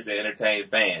records and entertain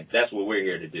fans. That's what we're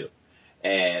here to do.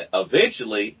 And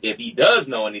eventually, if he does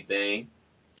know anything,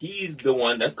 he's the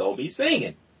one that's going to be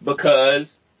singing,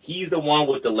 because he's the one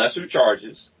with the lesser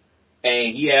charges,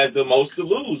 and he has the most to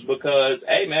lose because,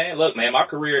 hey, man, look, man, my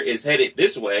career is headed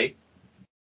this way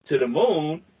to the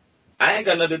moon. I ain't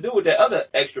got nothing to do with that other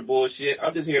extra bullshit.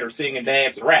 I'm just here to sing and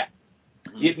dance and rap.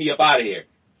 Get me up out of here.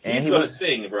 He's going to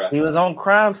sing, bro. He was on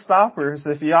Crime Stoppers.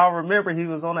 If y'all remember, he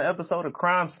was on an episode of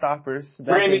Crime Stoppers.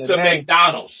 Bring me some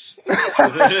McDonald's.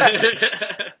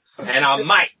 And I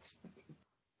might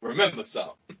remember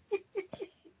something.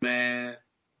 Man,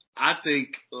 I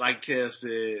think, like Kev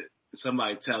said,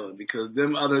 somebody tell him, because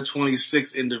them other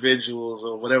 26 individuals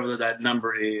or whatever that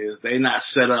number is, they not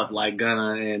set up like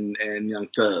Gunna and Young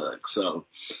Thug. So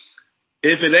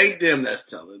if it ain't them that's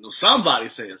telling them, somebody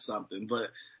saying something. But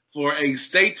for a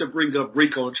state to bring up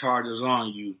RICO charges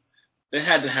on you, they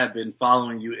had to have been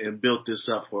following you and built this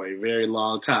up for a very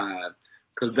long time.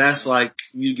 Because that's like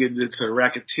you get into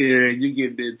racketeering, you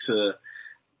get into,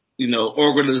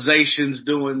 organizations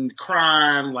doing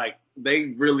crime, like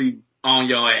they really on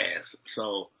your ass.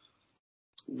 So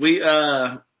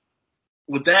a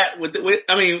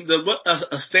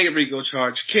state RICO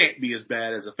charge can't be as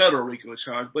bad as a federal RICO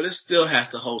charge, but it still has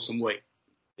to hold some weight.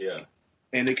 Yeah.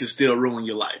 And it can still ruin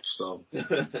your life. So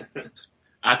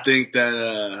I think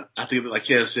like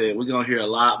Kev said, we're going to hear a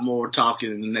lot more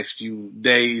talking in the next few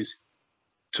days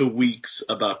to weeks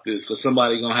about this, because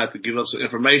somebody's going to have to give up some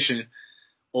information,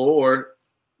 or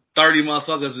 30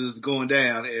 motherfuckers is going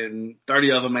down and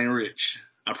 30 of them ain't rich.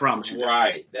 I promise you.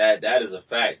 Right. That is a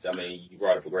fact. You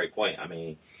brought up a great point.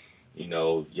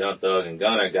 Young Thug and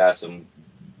Gunna got some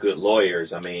good lawyers.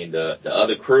 The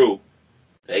other crew,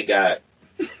 they got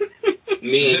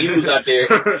me and you's out there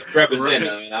representing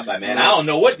them. I'm like, man, I don't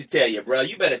know what to tell you, bro.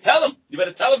 You better tell them. You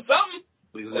better tell them something.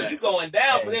 Exactly. Or you going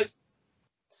down for this.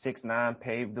 6ix9ine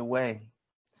paved the way.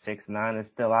 6ix9ine is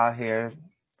still out here.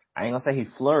 I ain't gonna say he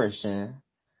flourishing,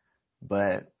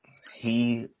 but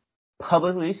he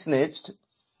publicly snitched,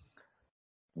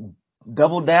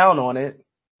 doubled down on it,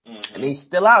 and he's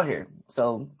still out here.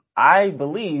 So I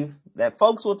believe that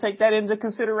folks will take that into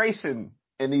consideration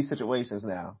in these situations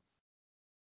now.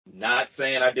 Not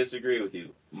saying I disagree with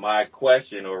you. My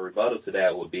question or rebuttal to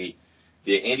that would be,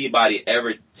 did anybody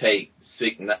ever take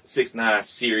 6ix9ine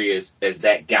serious as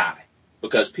that guy?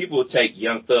 Because people take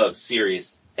Young Thug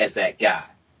serious as that guy.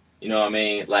 You know what I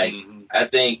mean? Like, I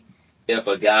think if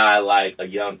a guy like a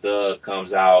Young Thug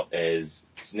comes out as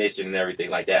snitching and everything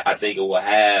like that, I think it will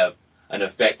have an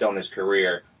effect on his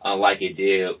career, unlike it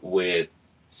did with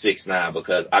 6ix9ine,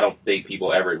 because I don't think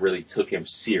people ever really took him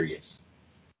serious.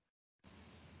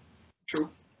 True.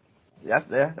 That's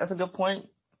a good point.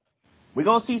 We're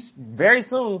going to see very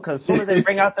soon, because as soon as they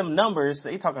bring out them numbers,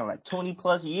 they talking like 20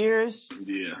 plus years.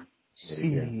 Yeah.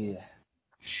 Yeah.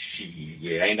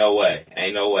 Yeah, ain't no way.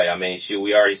 Ain't no way. I mean, shoot,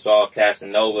 we already saw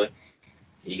Casanova.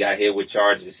 He got hit with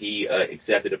charges. He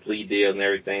accepted a plea deal and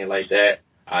everything like that.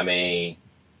 I mean,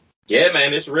 yeah,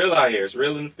 man, it's real out here. It's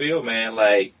real in the field, man.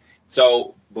 Like,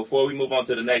 so before we move on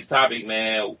to the next topic,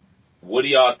 man, what do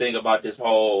y'all think about this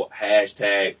whole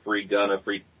hashtag free gunner,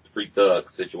 free thug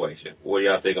situation? What do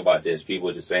y'all think about this?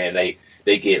 People just saying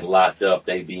they get locked up,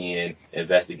 they being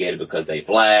investigated because they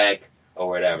black or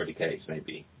whatever the case may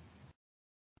be.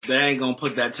 They ain't gonna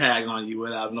put that tag on you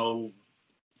without no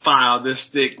file this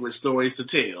thick with stories to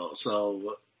tell.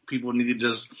 So people need to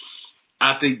just,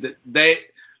 I think that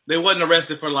they wasn't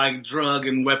arrested for like drug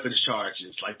and weapons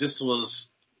charges. Like this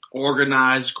was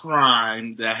organized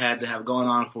crime that had to have gone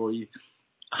on for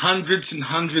hundreds and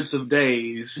hundreds of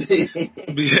days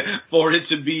for it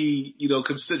to be,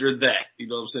 considered that. You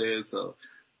know what I'm saying? So,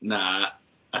 nah,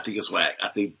 I think it's whack. I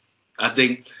think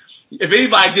if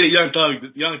anybody did it,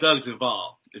 Young Thug's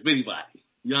involved. If anybody,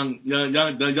 Young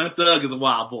Thug is a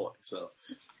wild boy. So.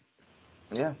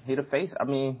 Yeah, he the face. I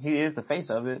mean, he is the face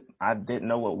of it. I didn't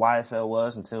know what YSL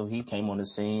was until he came on the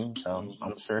scene. So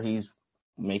I'm sure he's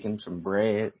making some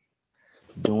bread,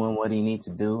 doing what he needs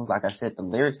to do. Like I said, the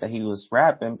lyrics that he was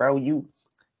rapping, bro, you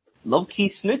low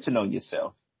key snitching on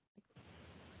yourself.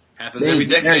 Happens every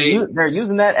decade. They're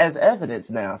using that as evidence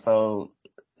now. So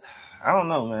I don't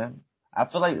know, man. I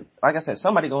feel like I said,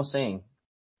 somebody gonna sing.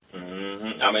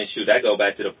 Mm-hmm. I mean, shoot, that go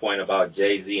back to the point about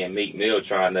Jay-Z and Meek Mill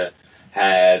trying to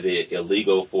have it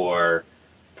illegal for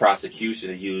prosecution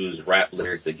to use rap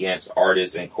lyrics against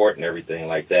artists in court and everything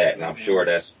like that. And I'm sure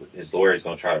that's his lawyer's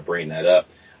gonna try to bring that up.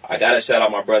 I gotta shout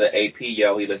out my brother AP,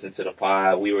 yo. He listened to the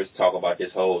pod. We were talking about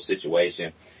this whole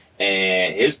situation,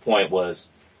 and his point was,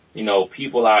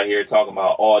 people out here talking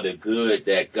about all the good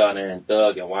that Gunna and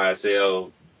Thug and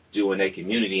YSL do in their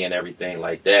community and everything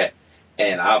like that.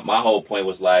 And my whole point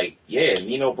was like, yeah,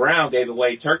 Nino Brown gave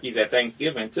away turkeys at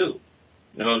Thanksgiving too.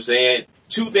 You know what I'm saying?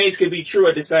 Two things can be true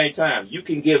at the same time. You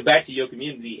can give back to your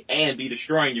community and be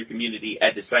destroying your community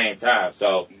at the same time.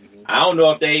 So I don't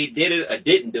know if they did it or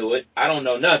didn't do it. I don't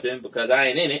know nothing because I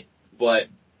ain't in it. But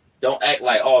don't act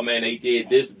like, oh man, they did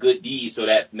this good deed, so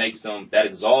that that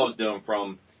absolves them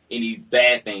from any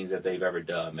bad things that they've ever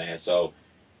done, man. So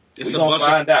we're gonna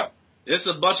find out. It's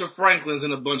a bunch of Franklins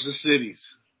in a bunch of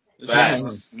cities. It's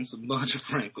a bunch of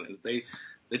Franklins. They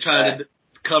try to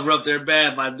cover up their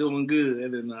bad by doing good,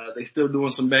 and they still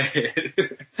doing some bad.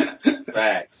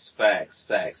 Facts.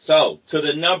 So, to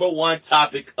the number one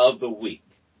topic of the week.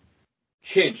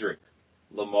 Kendrick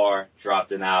Lamar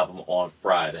dropped an album on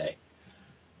Friday.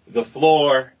 The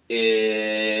floor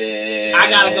is... I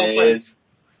gotta go first.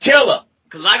 Killer!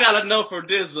 Because I gotta know for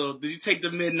Dizzle, did you take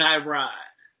the midnight ride?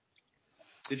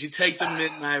 I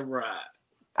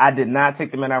did not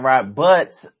take the midnight ride,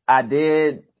 but I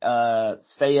did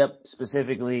stay up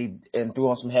specifically and threw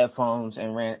on some headphones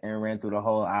and ran through the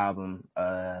whole album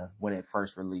when it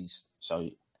first released. So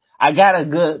I got a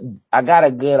good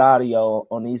audio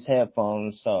on these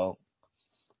headphones. So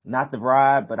not the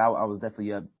ride, but I was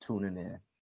definitely up tuning in.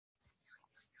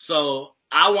 So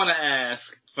I want to ask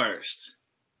first,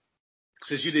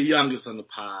 since you're the youngest on the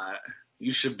pod,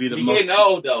 you should be the most. He getting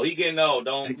old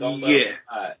though. Don't. Yeah.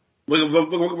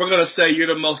 We're gonna say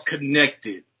you're the most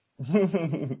connected.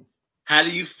 How do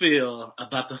you feel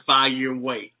about the 5-year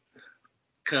wait?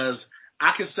 Because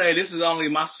I can say this is only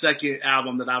my second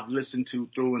album that I've listened to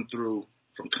through and through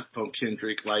from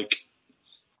Kendrick. Like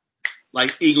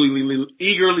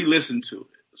eagerly listen to it.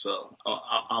 So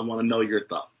I want to know your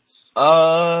thoughts.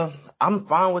 I'm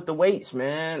fine with the waits,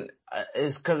 man.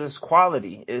 It's cause it's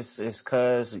quality. It's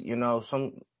cause,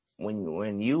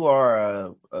 when you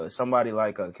are somebody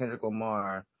like a Kendrick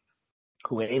Lamar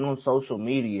who ain't on social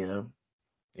media,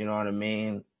 you know what I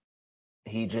mean?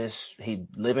 He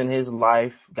living his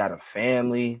life, got a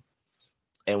family.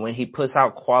 And when he puts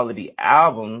out quality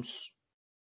albums,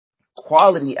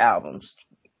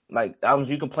 like albums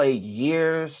you can play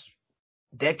years,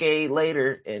 decade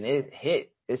later, and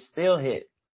it still hit.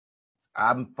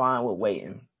 I'm fine with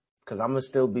waiting because I'm gonna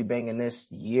still be banging this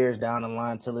years down the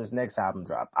line till his next album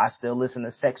drop. I still listen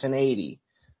to Section 80.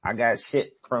 I got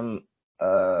shit from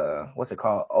what's it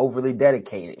called? Overly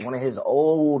Dedicated, one of his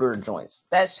older joints.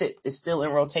 That shit is still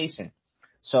in rotation.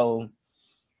 So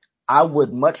I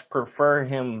would much prefer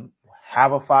him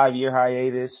have a 5-year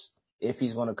hiatus if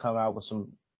he's gonna come out with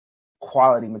some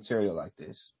quality material like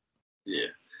this. Yeah.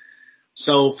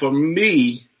 So for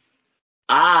me,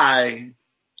 I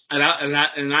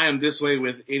am this way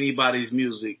with anybody's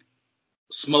music,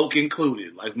 Smoke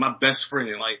included. Like my best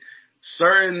friend, like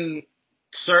certain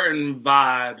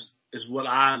vibes is what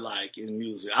I like in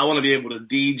music. I want to be able to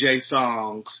DJ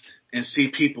songs and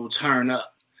see people turn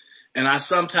up. And I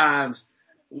sometimes,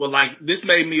 this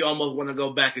made me almost want to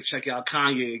go back and check out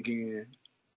Kanye again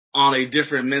on a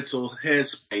different mental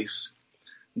headspace,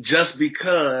 just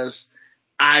because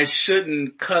I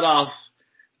shouldn't cut off,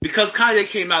 because Kanye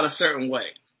came out a certain way.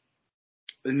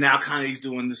 And now Kanye's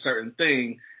doing the certain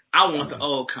thing. I want the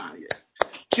old Kanye.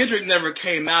 Kendrick never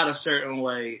came out a certain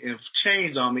way and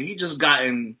changed on me. He just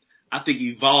gotten, I think,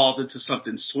 evolved into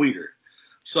something sweeter.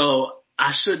 So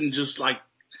I shouldn't just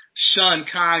shun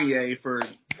Kanye for.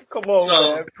 Come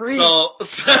on,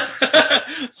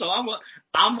 man. So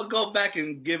I'm gonna go back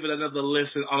and give it another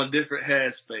listen on a different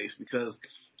headspace, because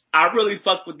I really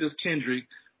fuck with this Kendrick,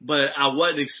 but I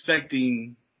wasn't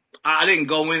expecting. I didn't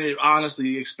go in it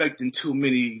honestly expecting too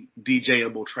many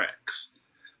DJable tracks.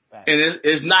 Right. And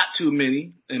it's not too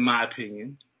many, in my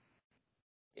opinion.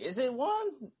 Is it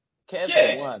one?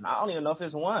 Kevin, one. I don't even know if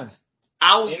it's one.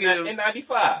 I would give in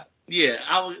 95. Yeah,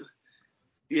 I would.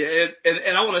 Yeah,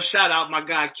 and I want to shout out my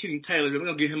guy Kenny Taylor. We're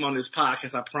gonna get him on this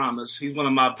podcast, I promise. He's one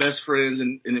of my best friends,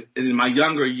 and in my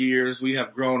younger years, we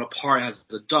have grown apart as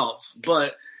adults.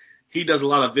 But he does a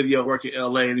lot of video work in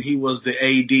LA, and he was the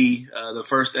AD, the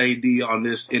first AD on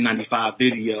this N95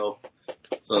 video.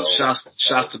 So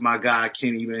shouts to my guy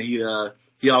Kenny, man.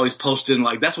 He always posting,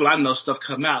 that's when I know stuff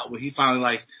come out, when he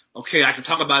finally okay, I can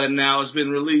talk about it now. It's been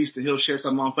released, and he'll share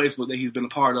something on Facebook that he's been a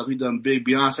part of. He's done big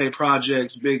Beyonce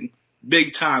projects, big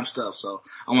time stuff. So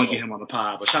I want to get him on the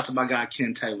pod. But shout out to my guy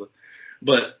Ken Taylor.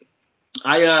 But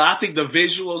I think the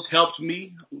visuals helped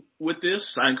me with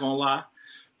this. I ain't gonna lie.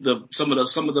 Some of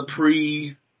the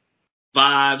pre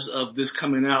vibes of this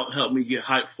coming out helped me get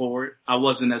hyped for it. I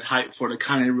wasn't as hyped for the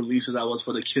Kanye release as I was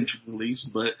for the Kendrick release,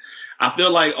 but I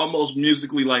feel like almost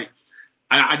musically,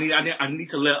 I need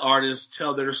to let artists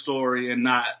tell their story and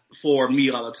not for me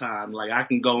all the time. I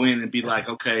can go in and be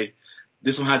okay,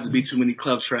 this don't have to be too many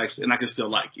club tracks, and I can still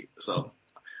like it. So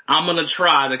I'm gonna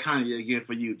try the Kanye again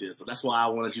for you, Dizzle. That's why I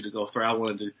wanted you to go first. I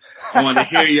wanted to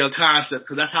hear your concept,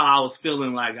 because that's how I was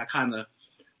feeling. I kind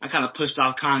of pushed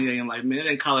off Kanye and man, it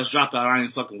ain't College Dropout. I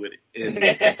ain't fucking with it.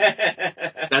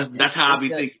 And that's how I be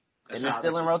thinking. And it's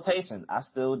still in rotation. I'm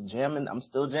still jamming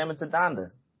to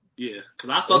Donda. Yeah, because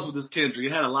I fucked with this Kendrick.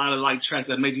 It had a lot of tracks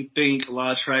that made you think, a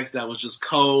lot of tracks that was just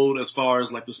cold as far as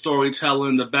the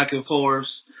storytelling, the back and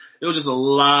forths. It was just a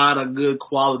lot of good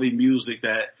quality music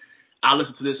that I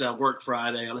listened to this at work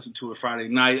Friday. I listened to it Friday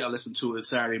night. I listened to it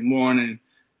Saturday morning,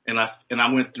 and I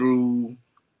went through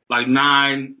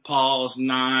 9 pause.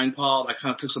 I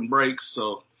kind of took some breaks,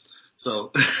 so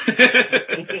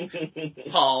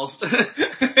pause.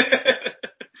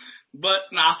 But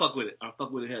I fuck with it. I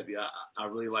fuck with it heavy. I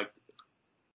really like it.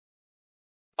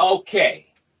 Okay.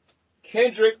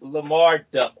 Kendrick Lamar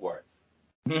Duckworth.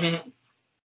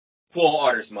 Full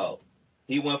artist mode.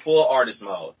 He went full artist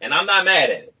mode. And I'm not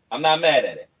mad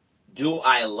at it. Do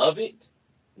I love it?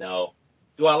 No.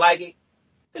 Do I like it?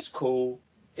 It's cool.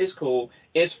 It's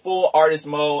full artist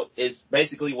mode. It's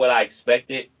basically what I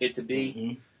expected it to be.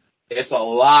 Mm-hmm. It's a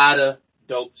lot of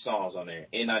dope songs on there.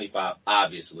 N95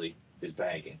 obviously is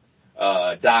banging.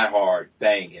 Die Hard,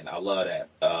 banging. I love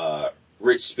that.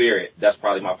 Rich Spirit, that's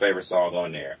probably my favorite song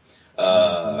on there.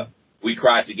 We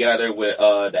Cried Together with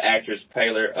the actress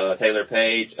Taylor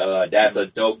Page. That's a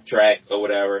dope track or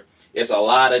whatever. It's a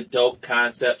lot of dope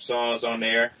concept songs on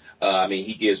there.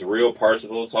 He gets real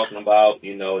personal, talking about,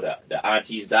 the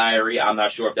auntie's diary. I'm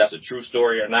not sure if that's a true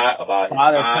story or not about his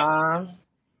Father Time.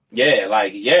 Yeah,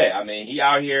 he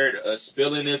out here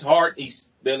spilling his heart. He's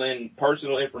spilling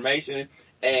personal information.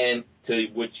 And to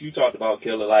what you talked about,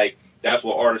 Killer, that's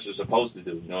what artists are supposed to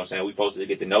do. You know what I'm saying? We're supposed to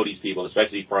get to know these people,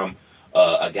 especially from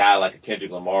a guy like a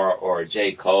Kendrick Lamar or a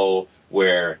J. Cole,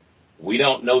 where we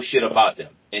don't know shit about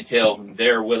them until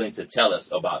they're willing to tell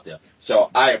us about them. So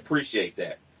I appreciate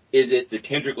that. Is it the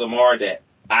Kendrick Lamar that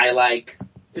I like?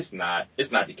 It's not.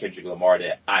 It's not the Kendrick Lamar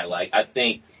that I like. I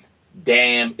think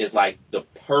Damn is the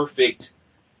perfect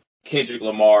Kendrick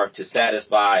Lamar to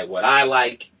satisfy what I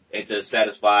like and to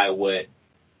satisfy what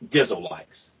Dizzle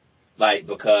likes.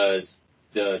 Because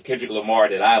the Kendrick Lamar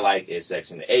that I like is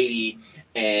Section 80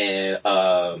 and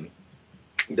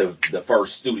the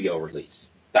first studio release.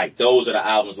 Those are the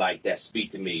albums that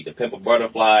speak to me. The Pimp a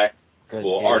Butterfly,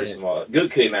 full artist mode.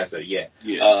 Good Kid, Master, yeah.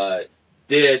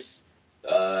 This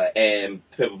and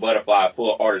Pimp a Butterfly,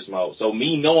 full artist mode. So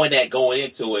me knowing that going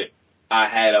into it, I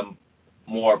had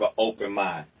more of an open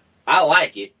mind. I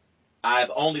like it. I've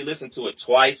only listened to it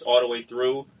twice all the way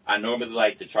through. I normally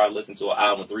like to try to listen to an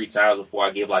album 3 times before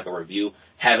I give a review.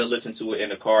 Haven't listened to it in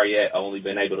the car yet. Only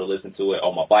been able to listen to it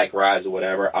on my bike rides or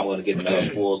whatever. I'm going to get another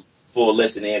full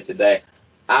listen in today.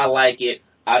 I like it.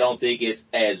 I don't think it's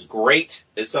as great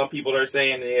as some people are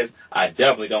saying it is. I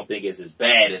definitely don't think it's as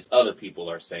bad as other people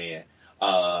are saying.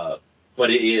 But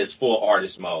it is full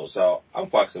artist mode, so I'm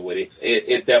fucking with it.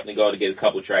 It definitely going to get a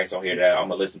couple tracks on here that I'm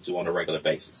going to listen to on a regular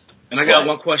basis. And I got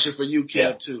one question for you,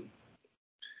 Kev, too.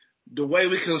 The way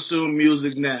we consume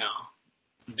music now,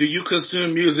 do you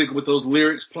consume music with those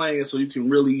lyrics playing so you can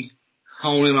really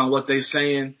hone in on what they're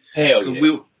saying? Hell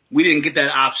yeah. We didn't get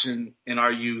that option in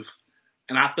our youth,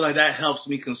 and I feel like that helps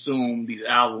me consume these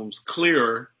albums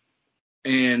clearer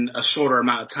in a shorter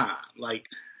amount of time. Like,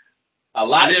 a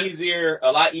lot easier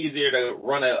to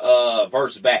run a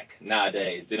verse back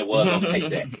nowadays than it was on tape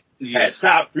deck. Yeah.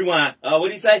 Stop, rewind. What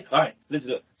do you say? All right, listen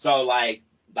to it. So like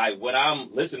when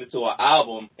I'm listening to an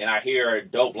album and I hear a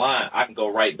dope line, I can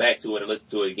go right back to it and listen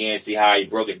to it again, see how he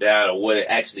broke it down or what it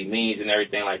actually means and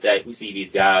everything like that. We see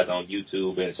these guys on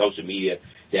YouTube and social media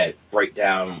that break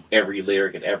down every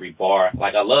lyric and every bar.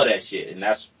 Like, I love that shit, and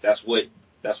that's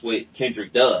what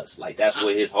Kendrick does. Like, that's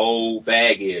what his whole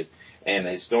bag is. And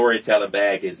his storytelling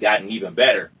bag has gotten even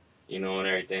better, and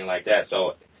everything like that.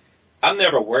 So I'm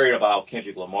never worried about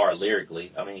Kendrick Lamar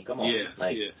lyrically. I mean, come on.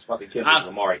 It's fucking Kendrick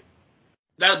Lamar.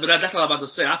 That's what I'm about to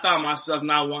say. I found myself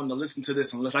not wanting to listen to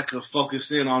this unless I could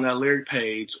focus in on that lyric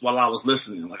page while I was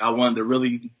listening. Like, I wanted to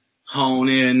really hone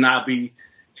in, not be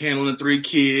handling 3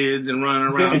 kids and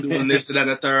running around doing this and that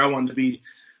and the third. I wanted to be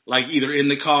like either in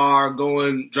the car,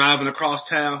 driving across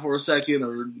town for a second,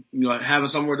 or having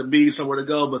somewhere to be, somewhere to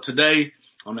go. But today,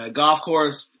 on that golf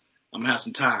course, I'm gonna have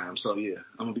some time. So yeah,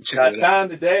 I'm gonna be checking it out. Time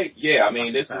today? Yeah, I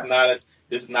mean, this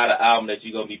is not an album that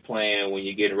you're gonna be playing when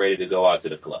you're getting ready to go out to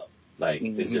the club. Like,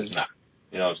 it's just not.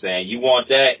 You know what I'm saying? You want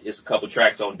that? It's a couple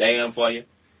tracks on Damn for you.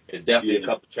 It's definitely a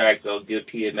couple tracks on Good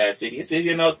Kid, Mad City. It's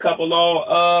a couple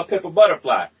on Pimp a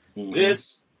Butterfly.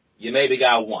 This, you maybe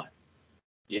got one.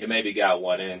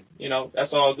 And,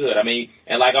 that's all good. I mean,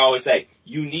 and like I always say,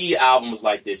 you need albums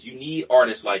like this. You need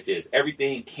artists like this.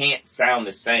 Everything can't sound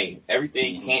the same.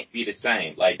 Everything can't be the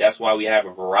same. Like, that's why we have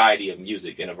a variety of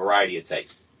music and a variety of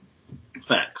tastes.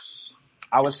 Facts.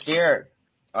 I was scared.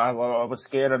 I was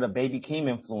scared of the Baby Keem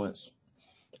influence.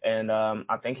 And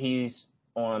I think he's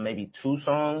on maybe 2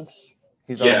 songs.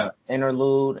 He's on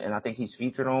Interlude, and I think he's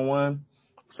featured on one.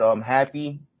 So I'm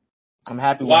happy.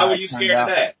 Why were you scared of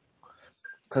that?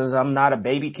 Because I'm not a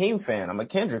Baby Keem fan. I'm a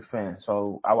Kendrick fan.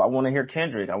 So I want to hear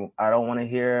Kendrick. I don't want to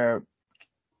hear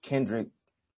Kendrick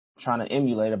trying to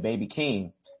emulate a Baby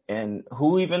Keem. And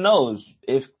who even knows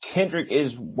if Kendrick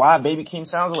is why Baby Keem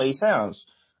sounds the way he sounds.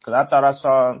 Because I thought I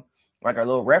saw like a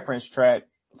little reference track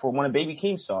for one of Baby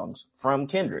Keem's songs from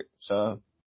Kendrick. So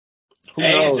who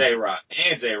knows? J-Rock,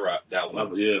 that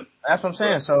one. Yeah. That's what I'm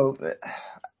saying. So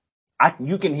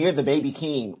you can hear the Baby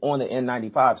Keem on the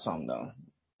N95 song though.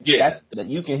 Yeah.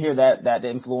 You can hear that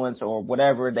influence or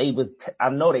whatever. I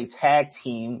know they tag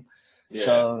team. Yeah.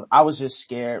 So I was just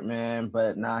scared, man.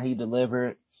 But he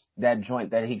delivered. That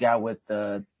joint that he got with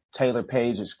Taylor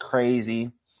Page is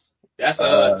crazy. That's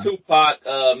a Tupac,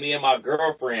 Me and My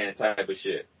Girlfriend type of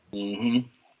shit. Mm-hmm.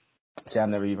 See, I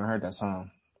never even heard that song.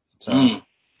 So.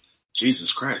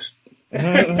 Jesus Christ.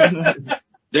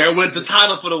 There went the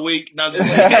title for the week. No, just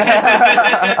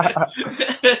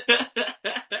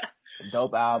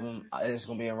dope album. It's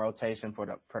gonna be in rotation for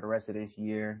the rest of this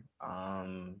year.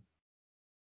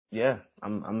 Yeah,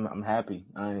 I'm happy.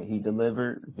 He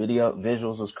delivered.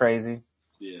 Visuals was crazy.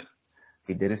 Yeah,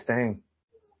 he did his thing.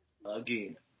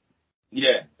 Again.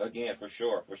 Yeah, again, for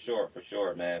sure,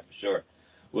 man, for sure.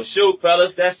 Well, shoot,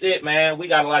 fellas, that's it, man. We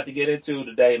got a lot to get into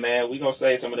today, man. We gonna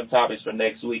save some of them topics for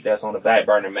next week. That's on the back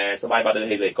burner, man. Somebody about to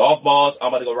hit their golf balls. I'm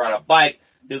about to go ride a bike.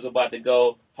 This is about to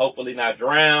go, hopefully not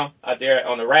drown out there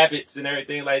on the rapids and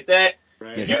everything like that.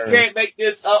 Right. You can't make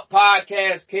this up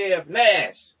podcast, Kev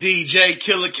Nash. DJ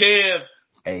Killer Kev.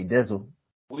 Hey, Dizzle.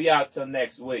 We out till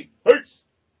next week.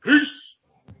 Peace.